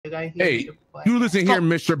guy here. Hey, you listen here,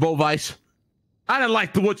 Mr. Bovice. I didn't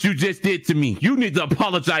like what you just did to me. You need to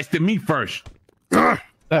apologize to me first.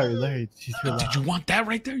 Larry, she's real Did you want that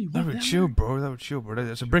right there? You want that? Chill, bro. Chill, bro.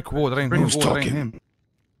 That's a brick wall. That ain't Who's him. That ain't talking? him.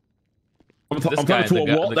 I'm talking to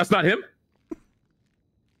a wall. That's not him.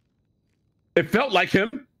 It felt like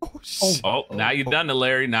him. Oh, now you done it,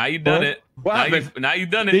 Larry. Now you done it. What happened? Now you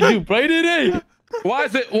done it. Did you bite it, eh? Why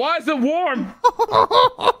is it warm?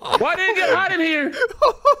 Why didn't it get hot in here?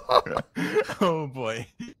 Oh boy.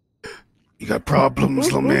 You got problems,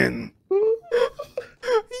 little man.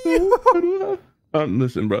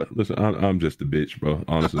 Listen, bro. Listen, I'm just a bitch, bro.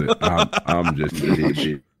 Honestly, I'm just a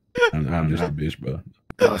bitch. I'm just a bitch,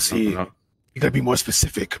 bro. See, you gotta be more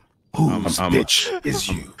specific. Whose bitch is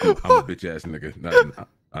you? I'm a bitch ass nigga.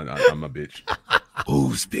 I'm a bitch.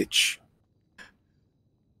 Whose bitch?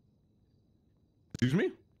 Excuse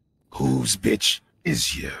me? Whose bitch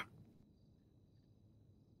is you?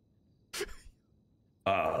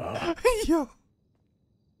 Yo.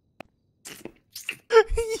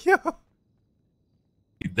 Yo.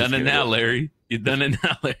 You done it now, Larry. You done it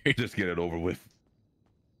now, Larry. Just get it over with.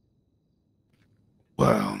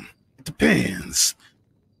 Well, it depends.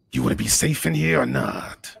 You want to be safe in here or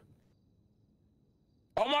not?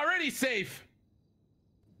 I'm already safe.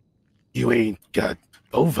 You ain't got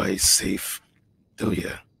Bovice safe, do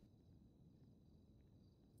ya?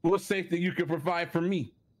 What's safe that you can provide for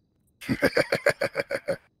me?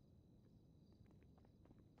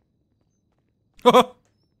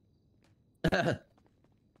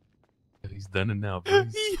 He's done it now,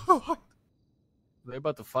 please. They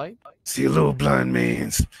about to fight? See, a little blind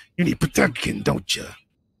man's, you need protection, don't you?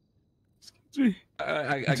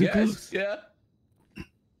 I guess, yeah.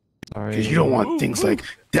 Because you don't want things like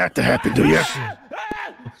that to happen, do you?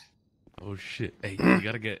 Oh shit! Hey, you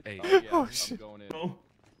gotta get. Hey, Oh shit!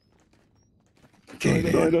 Okay,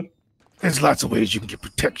 then. There's lots of ways you can get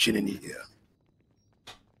protection in here.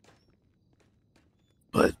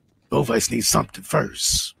 But Bovice needs something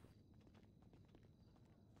first.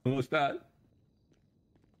 What's that?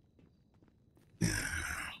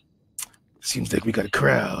 Seems like we got a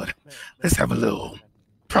crowd. Let's have a little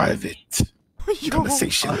private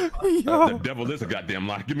conversation. The devil is a goddamn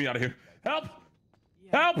lie. Get me out of here. Help!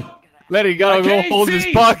 Help! Larry, you gotta go hold his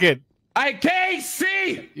pocket. I can't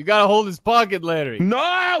see! You gotta hold his pocket, Larry.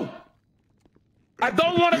 No! I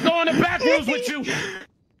don't want to go in the back rooms with you!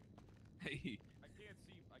 hey.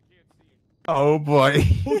 Oh boy.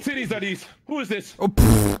 Whose titties are these? Who is this? What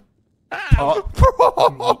the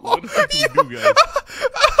fuck you do, guys?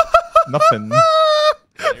 Nothing.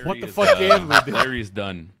 Larry What the is, fuck can we do? Larry's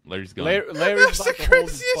done. Larry's gone. Larry's about to hold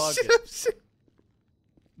his pocket.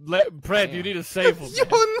 Brad, you need to save him. You're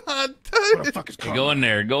not done. What the fuck is Hey, going go on? in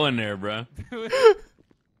there. Go in there, bro.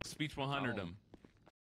 Speech 100 him.